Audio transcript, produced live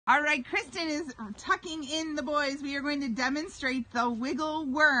All right, Kristen is tucking in the boys. We are going to demonstrate the wiggle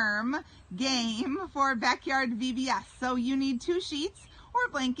worm game for backyard VBS. So you need 2 sheets or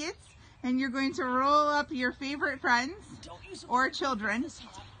blankets, and you're going to roll up your favorite friends or children,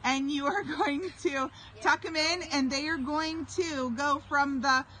 and you are going to tuck them in, and they are going to go from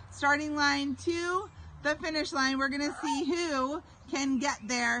the starting line to the finish line. We're going to see who can get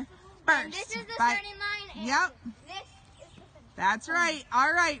there first. And this is the starting line. And yep. This is the finish. That's right.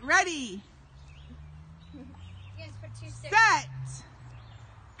 All right, ready, set,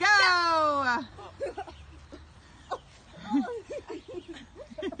 go.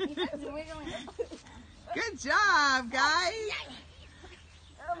 Good job, guys.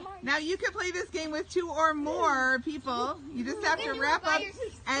 Now you can play this game with 2 or more people. You just have to wrap up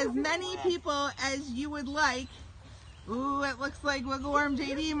as many people as you would like. Ooh, it looks like Wiggle Worm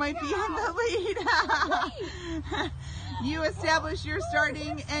JD might be in the lead. You establish your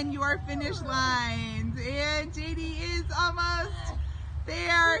starting and your finish lines. And JD is almost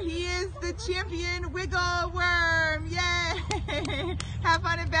there. He is the champion Wiggle Worm. Yay! Have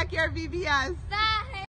fun at Backyard VBS.